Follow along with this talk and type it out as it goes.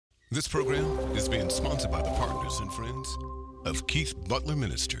This program is being sponsored by the partners and friends of Keith Butler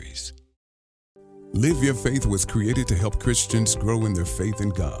Ministries. Live Your Faith was created to help Christians grow in their faith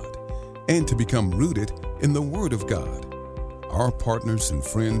in God and to become rooted in the Word of God. Our partners and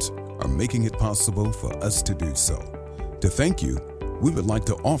friends are making it possible for us to do so. To thank you, we would like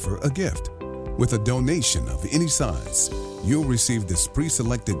to offer a gift. With a donation of any size, you'll receive this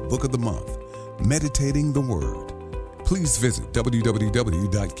pre-selected book of the month, Meditating the Word. Please visit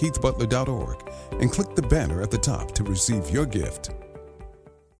www.keithbutler.org and click the banner at the top to receive your gift.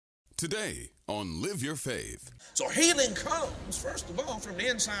 Today on Live Your Faith. So healing comes, first of all, from the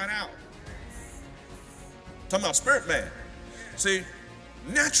inside out. Talking about spirit man. See,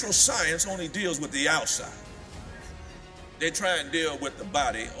 natural science only deals with the outside. They try and deal with the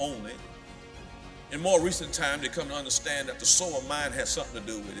body only. In more recent time, they come to understand that the soul and mind has something to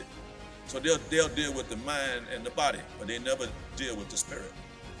do with it. So they'll deal with the mind and the body, but they never deal with the spirit.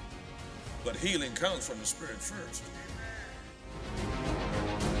 But healing comes from the spirit first.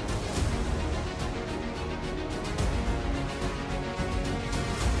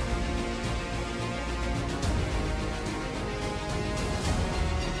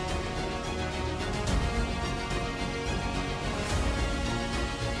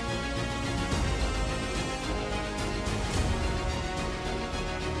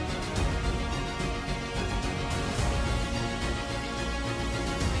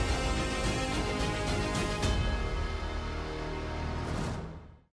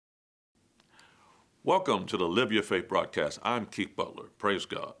 Welcome to the Live Your Faith broadcast. I'm Keith Butler. Praise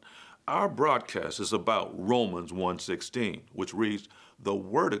God. Our broadcast is about Romans 1:16, which reads, "The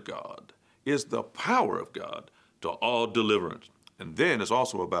Word of God is the power of God to all deliverance." And then it's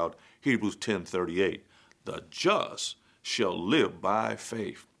also about Hebrews 10:38, "The just shall live by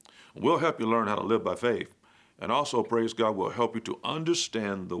faith." We'll help you learn how to live by faith. And also, praise God, will help you to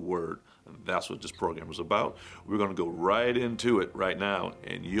understand the Word. And that's what this program is about. We're going to go right into it right now,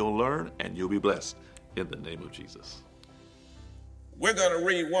 and you'll learn and you'll be blessed. In the name of Jesus. We're going to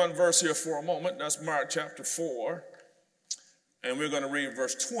read one verse here for a moment. That's Mark chapter 4. And we're going to read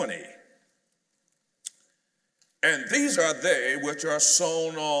verse 20. "And these are they which are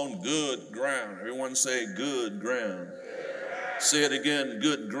sown on good ground." Everyone say good ground. Good ground. Say it again,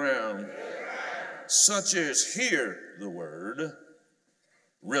 good ground. Good ground. "Such as hear the word,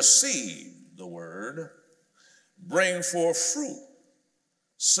 receive the word, bring forth fruit,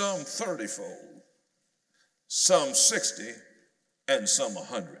 some 30-fold. Some 60, and some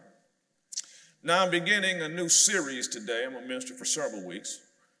 100. Now I'm beginning a new series today. I'm a minister for several weeks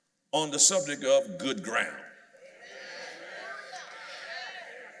on the subject of good ground.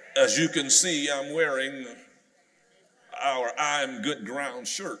 As you can see, I'm wearing our I'm Good Ground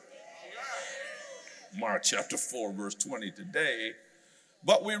shirt. Mark chapter 4, verse 20 today.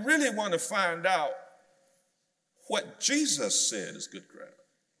 But we really want to find out what Jesus said is good ground,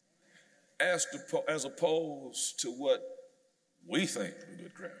 as opposed to what we think is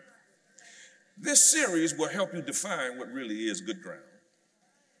good ground. This series will help you define what really is good ground.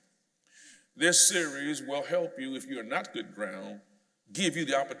 This series will help you, if you're not good ground, give you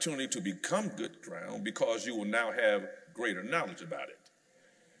the opportunity to become good ground because you will now have greater knowledge about it.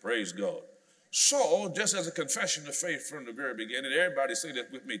 Praise God. So, just as a confession of faith from the very beginning, everybody say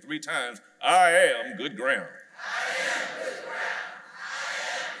that with me 3 times, I am good ground. I am good ground.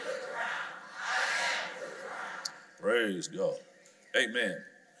 Praise God. Amen.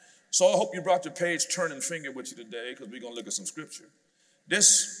 So I hope you brought your page turning finger with you today because we're going to look at some scripture.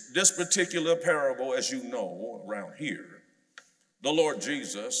 This particular parable, as you know, around here, the Lord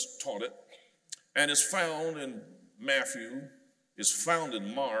Jesus taught it, and it's found in Matthew, it's found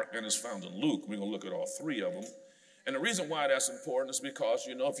in Mark, and it's found in Luke. We're going to look at all 3 of them. And the reason why that's important is because,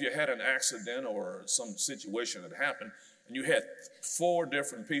 if you had an accident or some situation that happened, and you had 4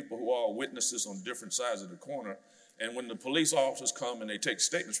 different people who are witnesses on different sides of the corner, and when the police officers come and they take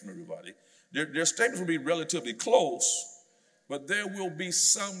statements from everybody, their statements will be relatively close, but there will be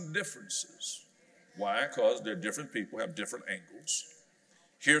some differences. Why? Because they're different people, have different angles,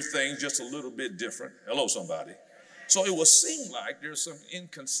 hear things just a little bit different. Hello, somebody. So it will seem like there's some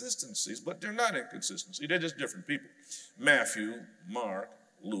inconsistencies, but they're not inconsistencies. They're just different people. Matthew, Mark,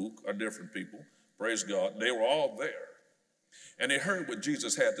 Luke are different people. Praise God. They were all there. And they heard what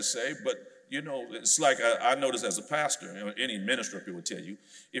Jesus had to say, but it's like I noticed as a pastor, any minister will tell you,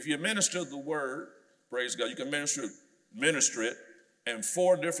 if you minister the word, praise God, you can minister it, and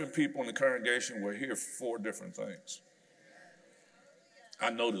 4 different people in the congregation will hear 4 different things. I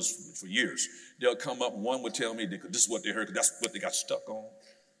noticed for years, they'll come up, one would tell me this is what they heard, because that's what they got stuck on.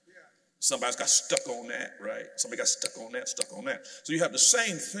 Somebody's got stuck on that, right? Somebody got stuck on that, stuck on that. So you have the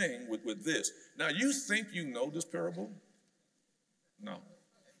same thing with this. Now, you think you know this parable? No.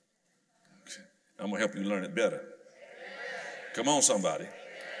 Okay. I'm going to help you learn it better. Come on, somebody.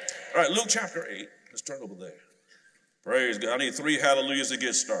 All right, Luke chapter 8. Let's turn over there. Praise God. I need 3 hallelujahs to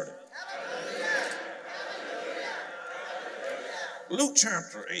get started. Hallelujah. Hallelujah. Luke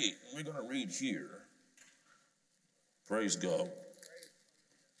chapter 8. We're going to read here. Praise God.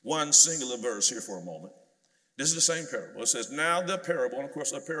 One singular verse here for a moment. This is the same parable. It says, now the parable, and of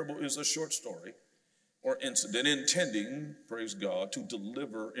course a parable is a short story or incident intending, praise God, to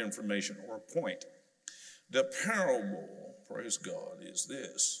deliver information or a point. The parable, praise God, is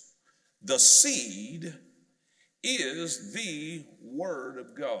this. The seed is the word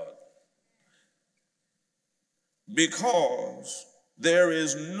of God. Because there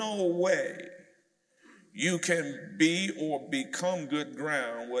is no way you can be or become good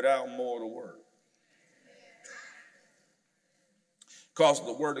ground without more of the word. Because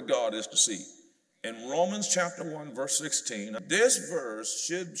the word of God is the seed. In Romans chapter 1, verse 16, this verse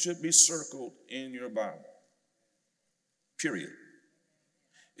should be circled in your Bible. Period.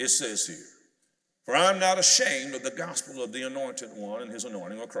 It says here, for I'm not ashamed of the gospel of the anointed one and his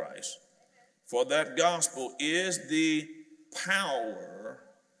anointing of Christ. For that gospel is the power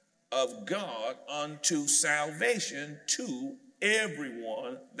of God unto salvation to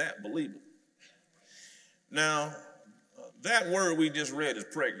everyone that believeth. Now, that word we just read is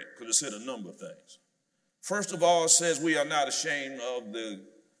pregnant because it said a number of things. First of all, it says we are not ashamed of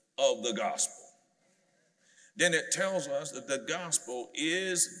the gospel. Then it tells us that the gospel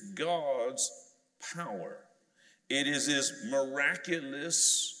is God's power. It is his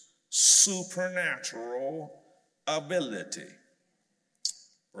miraculous, supernatural ability.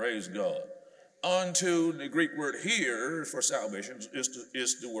 Praise God. Unto the Greek word here for salvation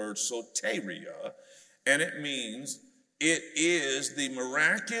is the word soteria, and it means it is the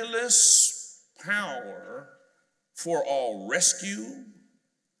miraculous power for all rescue,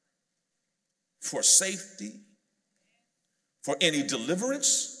 for safety, for any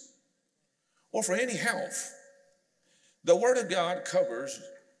deliverance, or for any health. The word of God covers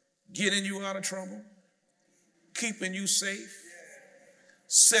getting you out of trouble, keeping you safe,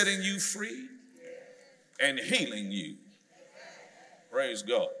 setting you free, and healing you. Praise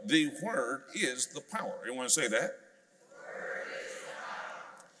God. The word is the power. Anyone say that?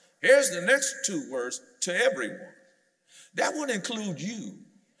 Here's the next 2 words, to everyone. That would include you.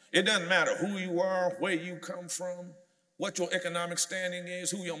 It doesn't matter who you are, where you come from, what your economic standing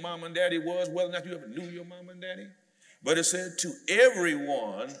is, who your mom and daddy was, whether or not you ever knew your mom and daddy. But it said to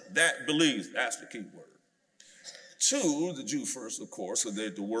everyone that believes. That's the key word. To the Jew first, of course, so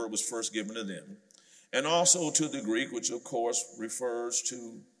that the word was first given to them. And also to the Greek, which of course refers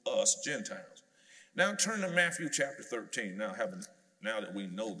to us Gentiles. Now turn to Matthew chapter 13. Now that we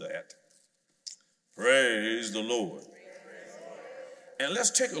know that. Praise the Lord. And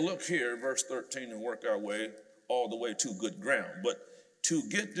let's take a look here, verse 13, and work our way all the way to good ground. But to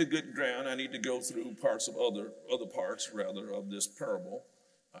get to good ground, I need to go through parts of other parts of this parable,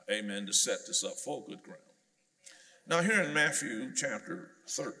 amen, to set this up for good ground. Now here in Matthew chapter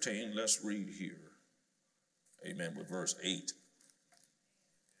 13, let's read here, amen, with verse 8.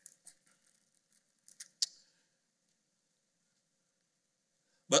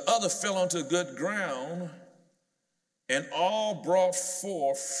 But other fell onto good ground, and all brought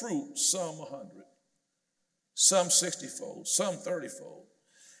forth fruit, some 100, some 60-fold, some 30-fold.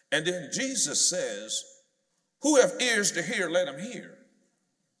 And then Jesus says, who have ears to hear, let him hear.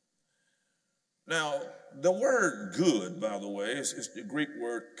 Now, the word good, by the way, is the Greek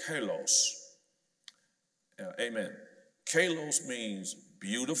word kalos. Amen. Kalos means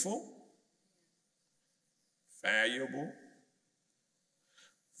beautiful, valuable,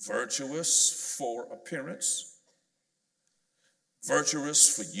 virtuous for appearance,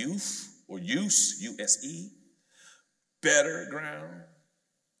 virtuous for youth or use, U-S-E, better ground,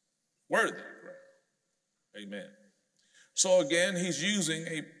 worthy ground. Amen. So again, he's using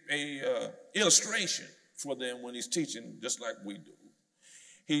a illustration for them when he's teaching, just like we do.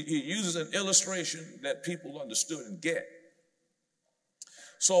 He uses an illustration that people understood and get.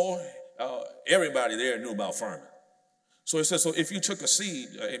 So everybody there knew about farming. So he says, so if you took a seed,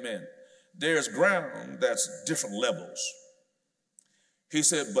 amen, there's ground that's different levels. He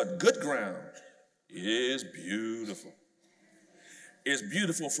said, but good ground is beautiful. It's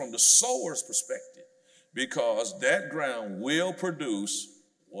beautiful from the sower's perspective because that ground will produce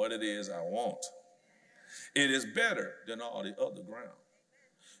what it is I want. It is better than all the other ground.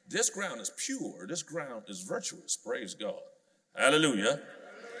 This ground is pure. This ground is virtuous. Praise God. Hallelujah.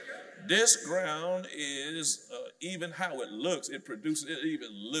 This ground is, even how it looks, it even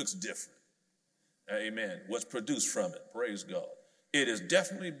looks different. Amen. What's produced from it, praise God. It is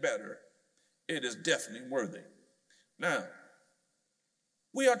definitely better. It is definitely worthy. Now,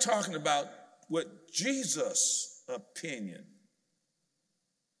 we are talking about what Jesus' opinion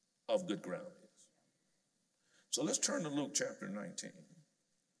of good ground is. So let's turn to Luke chapter 19.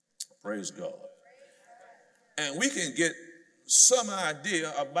 Praise God. And we can get some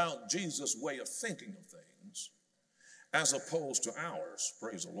idea about Jesus' way of thinking of things as opposed to ours.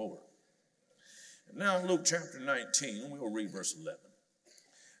 Praise the Lord. Now in Luke chapter 19, we will read verse 11.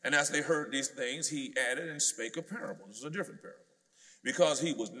 And as they heard these things, he added and spake a parable. This is a different parable. Because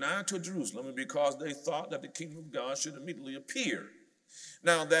he was nigh to Jerusalem, and because they thought that the kingdom of God should immediately appear.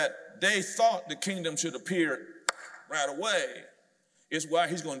 Now that they thought the kingdom should appear right away is why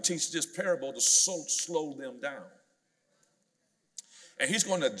he's going to teach this parable to slow them down. And he's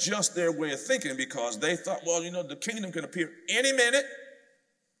going to adjust their way of thinking because they thought, well, the kingdom can appear any minute,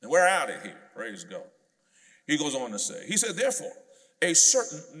 and we're out of here. Praise God. He goes on to say, he said, therefore, a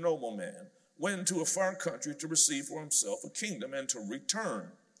certain nobleman went into a far country to receive for himself a kingdom and to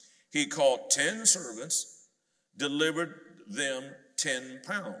return. He called 10 servants, delivered them 10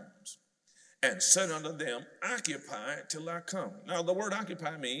 pounds, and said unto them, occupy till I come. Now, the word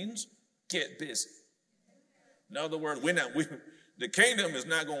occupy means get busy. In other words, the kingdom is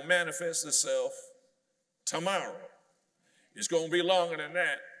not going to manifest itself tomorrow. It's going to be longer than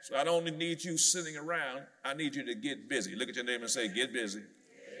that. So I don't need you sitting around. I need you to get busy. Look at your neighbor and say, get busy.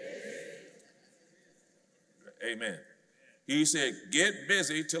 Amen. He said, get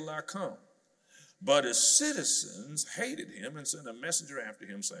busy till I come. But his citizens hated him and sent a messenger after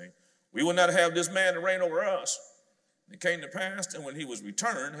him saying, we will not have this man to reign over us. And it came to pass, and when he was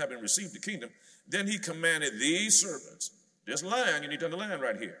returned, having received the kingdom, then he commanded these servants. This line, you need to underline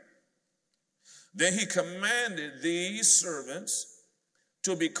right here. Then he commanded these servants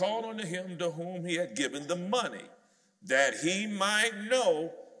to be called unto him to whom he had given the money, that he might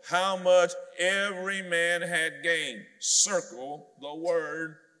know how much every man had gained. Circle the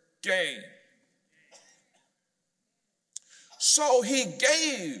word gain. So he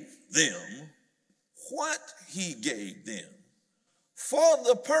gave them what he gave them for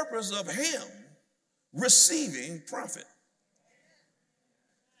the purpose of him receiving profit.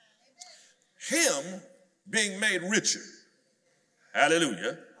 Him being made richer.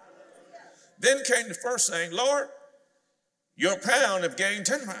 Hallelujah. Then came the first saying, Lord, your pound have gained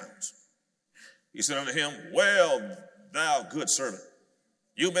 10 pounds. He said unto him, well, thou good servant,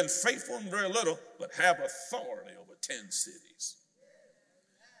 you've been faithful in very little, but have authority over 10 cities.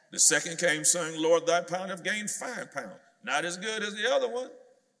 The second came saying, Lord, thy pound have gained 5 pounds. Not as good as the other one,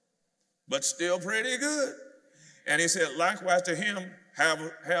 but still pretty good. And he said, likewise to him,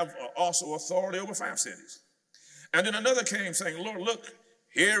 have also authority over 5 cities. And then another came saying, Lord, look,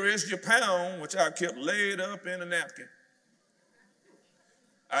 here is your pound, which I kept laid up in a napkin.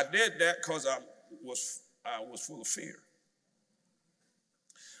 I did that because I was full of fear.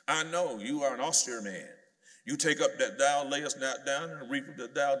 I know you are an austere man. You take up that thou layest not down and reap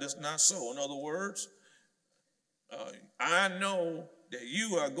that thou didst not sow. In other words, I know that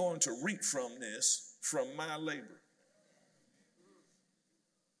you are going to reap from this, from my labor.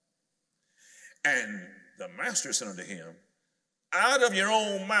 And the master said unto him, out of your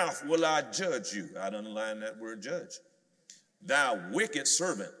own mouth will I judge you. I'd underline that word judge. Thou wicked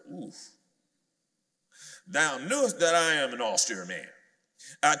servant. Oof. Thou knewest that I am an austere man.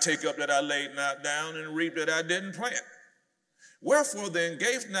 I take up that I laid not down and reap that I didn't plant. Wherefore then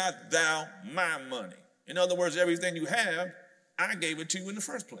gavest not thou my money? In other words, everything you have, I gave it to you in the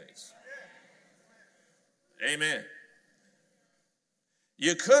first place. Amen.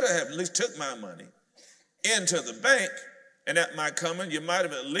 You could have at least took my money into the bank, and at my coming, you might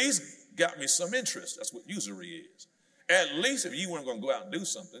have at least got me some interest. That's what usury is. At least if you weren't going to go out and do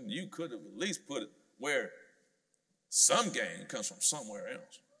something, you could have at least put it where some gain comes from somewhere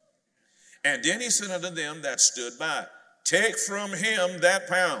else. And then he said unto them that stood by, take from him that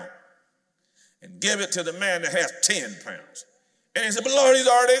pound and give it to the man that has 10 pounds. And he said, but Lord, he's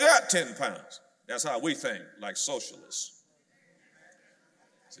already got 10 pounds. That's how we think, like socialists.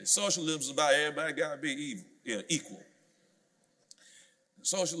 See, socialism is about everybody got to be equal.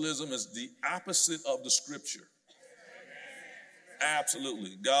 Socialism is the opposite of the scripture.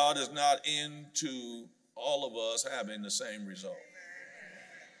 Absolutely. God is not into all of us having the same result.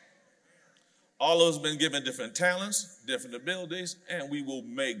 All of us have been given different talents, different abilities, and we will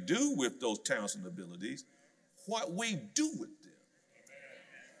make do with those talents and abilities what we do with them.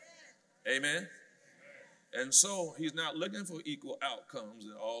 Amen. And so he's not looking for equal outcomes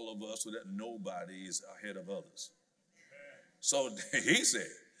in all of us so that nobody is ahead of others. So he said,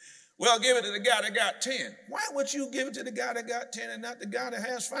 well, give it to the guy that got 10. Why would you give it to the guy that got 10 and not the guy that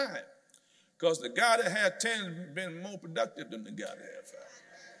has 5? Because the guy that had 10 has been more productive than the guy that had 5.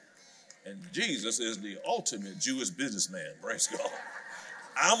 And Jesus is the ultimate Jewish businessman, praise God.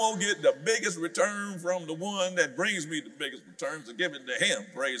 I'm going to get the biggest return from the one that brings me the biggest returns and give it to him,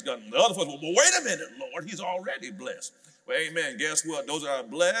 praise God. And the other folks, well, wait a minute, Lord, he's already blessed. Well, amen. Guess what? Those that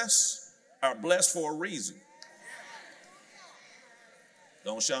are blessed for a reason.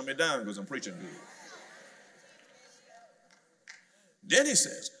 Don't shout me down because I'm preaching good. Then he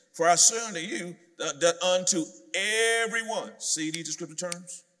says, for I say unto you that unto everyone, see these descriptive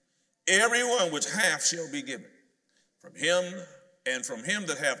terms? Everyone which hath shall be given. From him and from him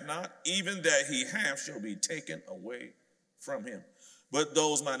that hath not, even that he hath shall be taken away from him. But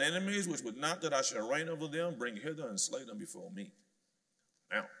those mine enemies which would not that I shall reign over them, bring hither and slay them before me.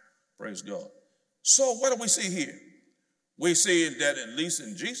 Now, praise God. So what do we see here? We see that at least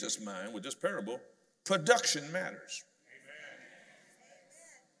in Jesus' mind with this parable, production matters.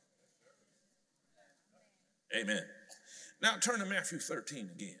 Amen. Now turn to Matthew 13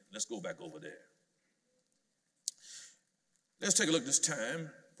 again. Let's go back over there. Let's take a look this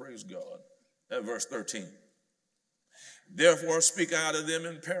time, praise God, at verse 13. Therefore speak out of them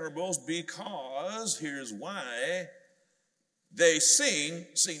in parables, because, here's why, they seeing,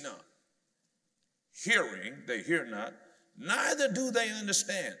 see not. Hearing, they hear not, neither do they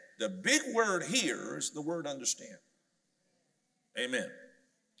understand. The big word here is the word understand. Amen.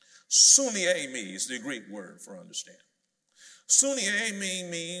 Suniemi is the Greek word for understand. Suniemi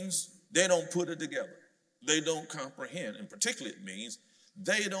means they don't put it together. They don't comprehend. And particularly it means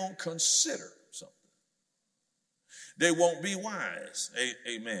they don't consider something. They won't be wise.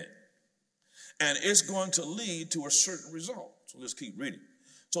 Amen. And it's going to lead to a certain result. So let's keep reading.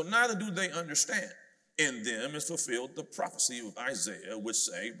 So neither do they understand. In them is fulfilled the prophecy of Isaiah, which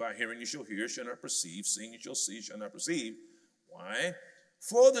say, by hearing you shall hear, shall not perceive, seeing you shall see, shall not perceive. Why?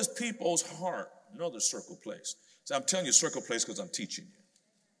 For this people's heart, another circle place. So I'm telling you circle place because I'm teaching you.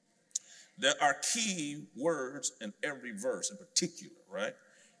 There are key words in every verse in particular, right?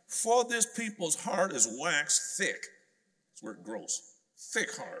 For this people's heart is waxed thick. That's where it grows.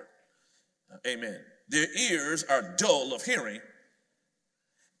 Thick heart. Amen. Their ears are dull of hearing,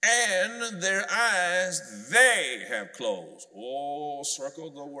 and their eyes they have closed. Oh,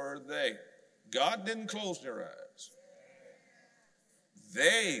 circle the word they. God didn't close their eyes.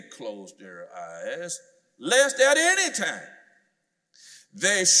 They closed their eyes, lest at any time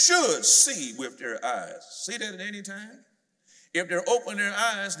they should see with their eyes. See that at any time? If they open their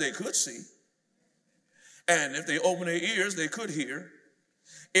eyes, they could see. And if they open their ears, they could hear.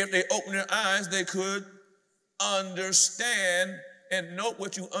 If they open their eyes, they could understand. And note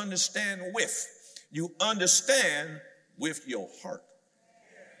what you understand with. You understand with your heart.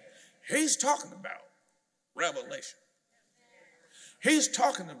 He's talking about revelation. He's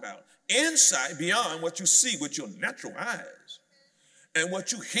talking about insight beyond what you see with your natural eyes and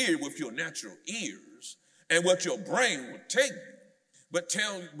what you hear with your natural ears and what your brain would take you. But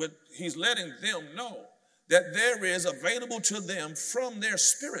he's letting them know that there is available to them from their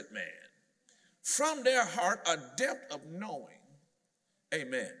spirit man, from their heart, a depth of knowing.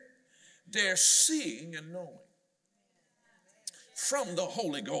 Amen. They're seeing and knowing from the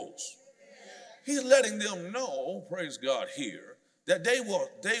Holy Ghost. He's letting them know, praise God, here, that they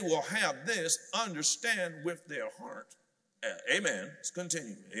will have this understand with their heart. Amen. Let's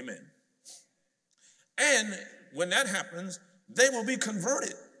continue. Amen. And when that happens, they will be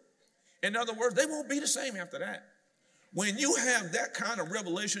converted. In other words, they won't be the same after that. When you have that kind of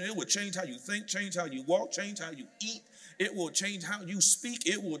revelation, it will change how you think, change how you walk, change how you eat. It will change how you speak.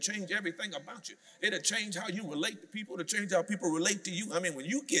 It will change everything about you. It'll change how you relate to people. It'll change how people relate to you. I mean, when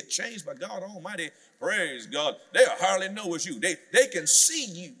you get changed by God Almighty, praise God, they'll hardly know it's you. They can see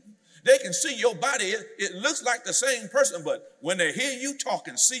you. They can see your body. It looks like the same person, but when they hear you talk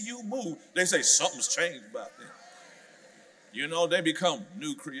and see you move, they say something's changed about them. You know, they become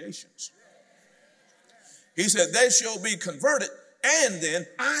new creations. He said, they shall be converted, and then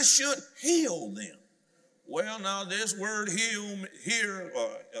I should heal them. Well, now this word heal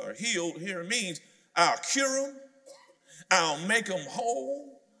here means I'll cure them, I'll make them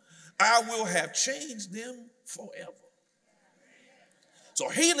whole, I will have changed them forever. So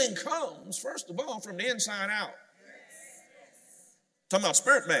healing comes, first of all, from the inside out. Talking about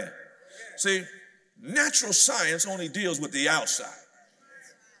spirit man. See, natural science only deals with the outside.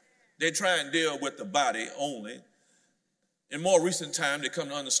 They try and deal with the body only. In more recent time, they come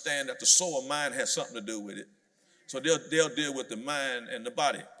to understand that the soul of mind has something to do with it. So they'll deal with the mind and the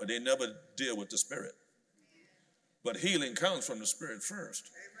body, but they never deal with the spirit. But healing comes from the spirit first.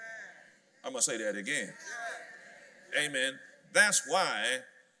 I'm going to say that again. Amen. That's why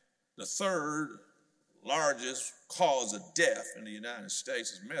the third largest cause of death in the United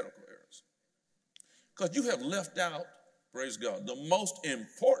States is medical errors. Because you have left out, praise God, the most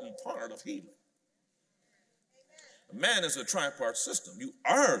important part of healing. Man is a tripart system. You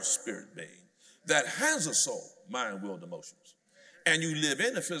are a spirit being that has a soul, mind, will, and emotions. And you live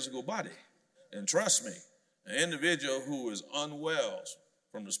in a physical body. And trust me, an individual who is unwell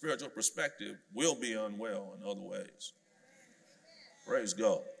from the spiritual perspective will be unwell in other ways. Praise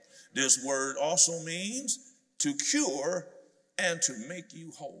God. This word also means to cure and to make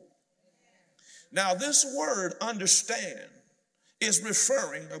you whole. Now, this word, understand, is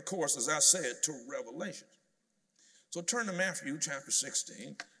referring, of course, as I said, to Revelation. So turn to Matthew chapter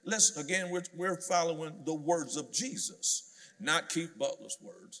 16. We're following the words of Jesus, not Keith Butler's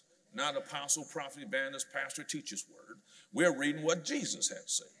words, not apostle, prophet, evangelist, pastor, teacher's word. We're reading what Jesus had to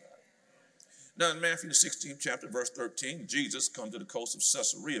say about it. Now in Matthew the 16th chapter, verse 13, Jesus comes to the coast of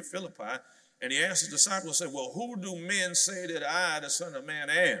Caesarea Philippi, and he asked his disciples, said, well, who do men say that I, the Son of Man,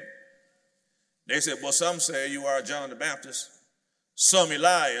 am? They said, well, some say you are John the Baptist, some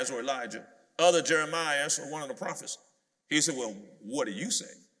Elias or Elijah, other Jeremiah or one of the prophets. He said, well, what do you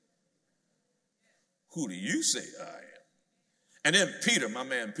say? Who do you say I am? And then Peter, my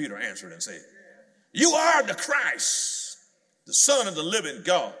man Peter, answered and said, you are the Christ, the Son of the living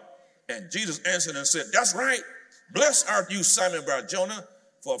God. And Jesus answered and said, that's right. Blessed art you, Simon Bar-Jonah,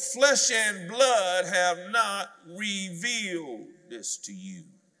 for flesh and blood have not revealed this to you.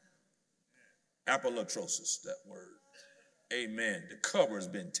 Apollotrosis, that word. Amen. The cover has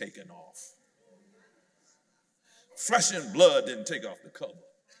been taken off. Flesh and blood didn't take off the cover.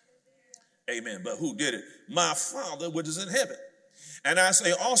 Amen. But who did it? My Father, which is in heaven. And I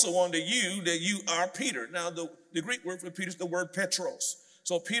say also unto you that you are Peter. Now, the Greek word for Peter is the word Petros.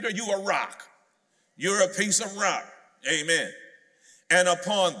 So, Peter, you are rock. You're a piece of rock. Amen. And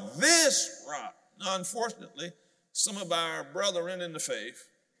upon this rock, now, unfortunately, some of our brethren in the faith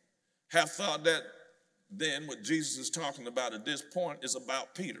have thought that then what Jesus is talking about at this point is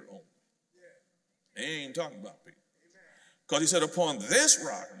about Peter only. He ain't talking about Peter. Because he said, upon this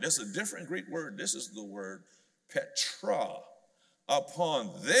rock, and this is a different Greek word. This is the word Petra.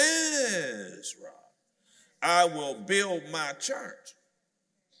 Upon this rock, I will build my church,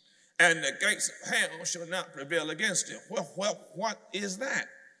 and the gates of hell shall not prevail against it. Well, what is that?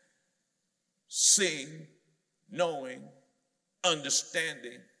 Seeing, knowing,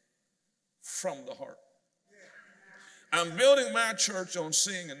 understanding from the heart. I'm building my church on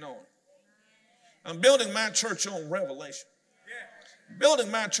seeing and knowing. I'm building my church on revelation.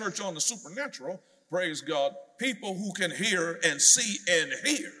 Building my church on the supernatural, praise God, people who can hear and see and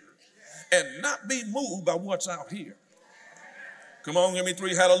hear and not be moved by what's out here. Come on, give me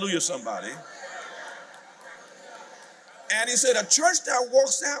 3 hallelujah, somebody. And he said, a church that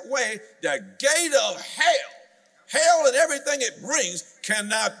walks that way, the gate of hell and everything it brings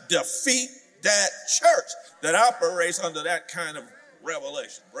cannot defeat that church that operates under that kind of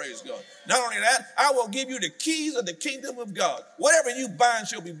revelation. Praise God. Not only that, I will give you the keys of the kingdom of God. Whatever you bind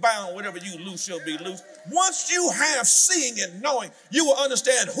shall be bound. Whatever you loose shall be loose. Once you have seeing and knowing, you will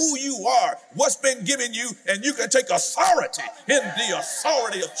understand who you are, what's been given you, and you can take authority in the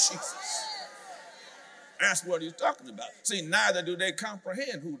authority of Jesus. That's what he's talking about. See, neither do they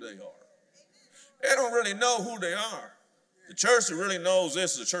comprehend who they are. They don't really know who they are. The church that really knows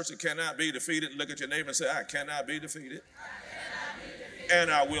this is a church that cannot be defeated. Look at your neighbor and say, I cannot be defeated. And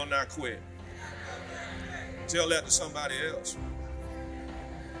I will not quit. Tell that to somebody else.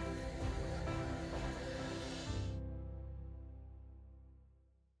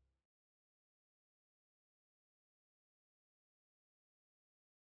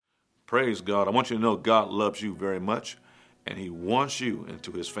 Praise God. I want you to know God loves you very much, and he wants you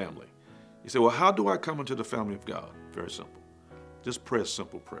into his family. You say, well, how do I come into the family of God? Very simple. Just pray a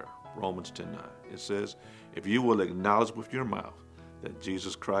simple prayer. Romans 10:9. It says, if you will acknowledge with your mouth that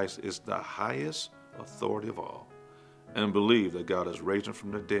Jesus Christ is the highest authority of all, and believe that God has raised him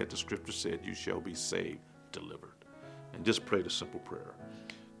from the dead, the scripture said, you shall be saved, delivered. And just pray the simple prayer.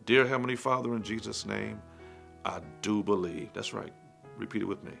 Dear Heavenly Father, in Jesus' name, I do believe. That's right. Repeat it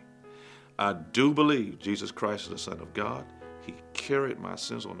with me. I do believe Jesus Christ is the Son of God. He carried my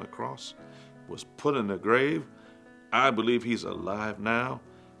sins on the cross, was put in the grave. I believe he's alive now.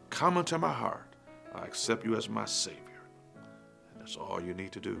 Come into my heart. I accept you as my Savior. That's all you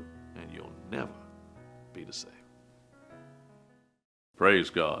need to do, and you'll never be the same. Praise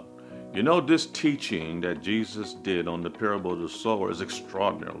God. You know, this teaching that Jesus did on the parable of the sower is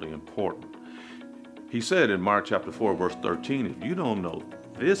extraordinarily important. He said in Mark chapter 4, verse 13, if you don't know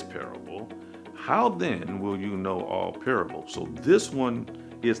this parable, how then will you know all parables? So this one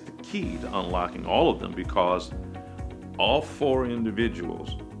is the key to unlocking all of them, because all four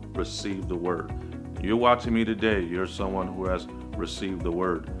individuals received the word. You're watching me today, you're someone who has received the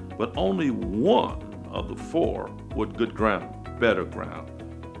word, but only one of the four with good ground, better ground,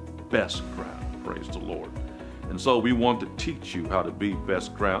 best ground. Praise the Lord. And so we want to teach you how to be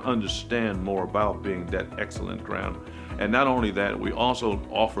best ground, understand more about being that excellent ground. And not only that, we also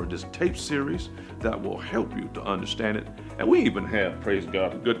offer this tape series that will help you to understand it. And we even have, praise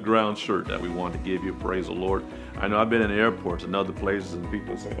God, a good ground shirt that we want to give you. Praise the Lord. I know I've been in airports and other places, and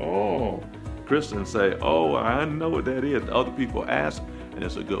people say, oh, Christians say, oh, I know what that is. Other people ask, and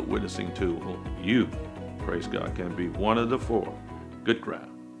it's a good witnessing tool. You, praise God, can be one of the four. Good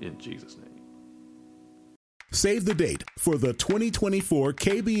ground in Jesus' name. Save the date for the 2024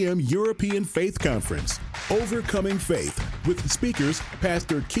 KBM European Faith Conference, Overcoming Faith, with speakers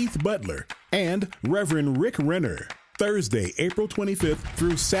Pastor Keith Butler and Reverend Rick Renner. Thursday, April 25th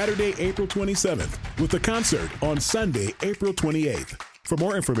through Saturday, April 27th, with a concert on Sunday, April 28th. For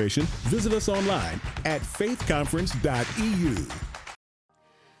more information, visit us online at faithconference.eu.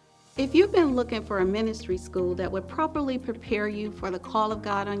 If you've been looking for a ministry school that would properly prepare you for the call of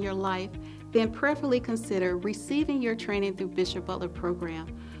God on your life, then prayerfully consider receiving your training through Bishop Butler program.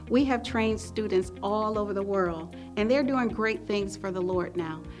 We have trained students all over the world, and they're doing great things for the Lord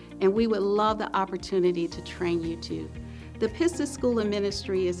now, and we would love the opportunity to train you too. The Pistis School of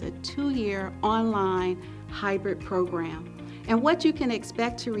Ministry is a 2-year online hybrid program, and what you can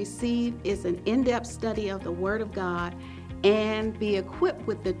expect to receive is an in-depth study of the Word of God and be equipped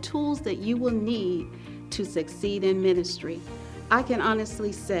with the tools that you will need to succeed in ministry. I can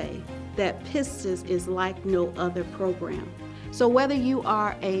honestly say that Pistis is like no other program. So whether you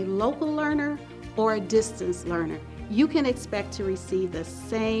are a local learner or a distance learner, you can expect to receive the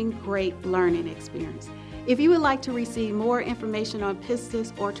same great learning experience. If you would like to receive more information on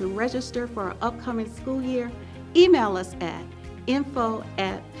Pistis or to register for our upcoming school year, email us at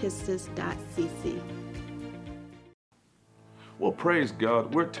info@pistis.cc. Well, praise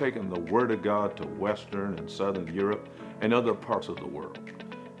God, we're taking the Word of God to Western and Southern Europe and other parts of the world.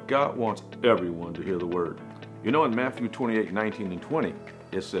 God wants everyone to hear the Word. You know, in Matthew 28:19 and 20,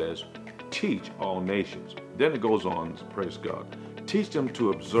 it says, teach all nations. Then it goes on, praise God, teach them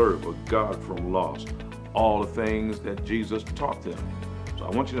to observe a God from lost, all the things that Jesus taught them. So I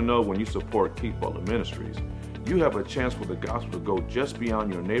want you to know, when you support Keith Butler Ministries, you have a chance for the gospel to go just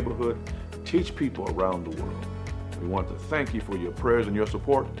beyond your neighborhood, teach people around the world. We want to thank you for your prayers and your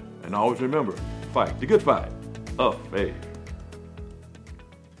support, and always remember, fight the good fight of faith.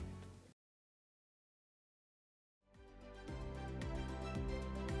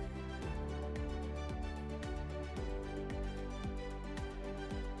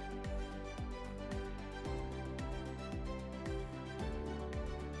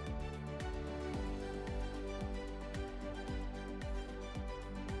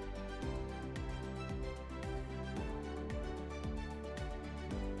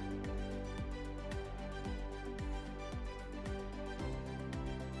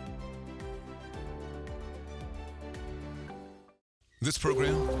 This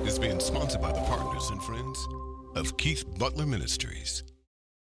program is being sponsored by the partners and friends of Keith Butler Ministries.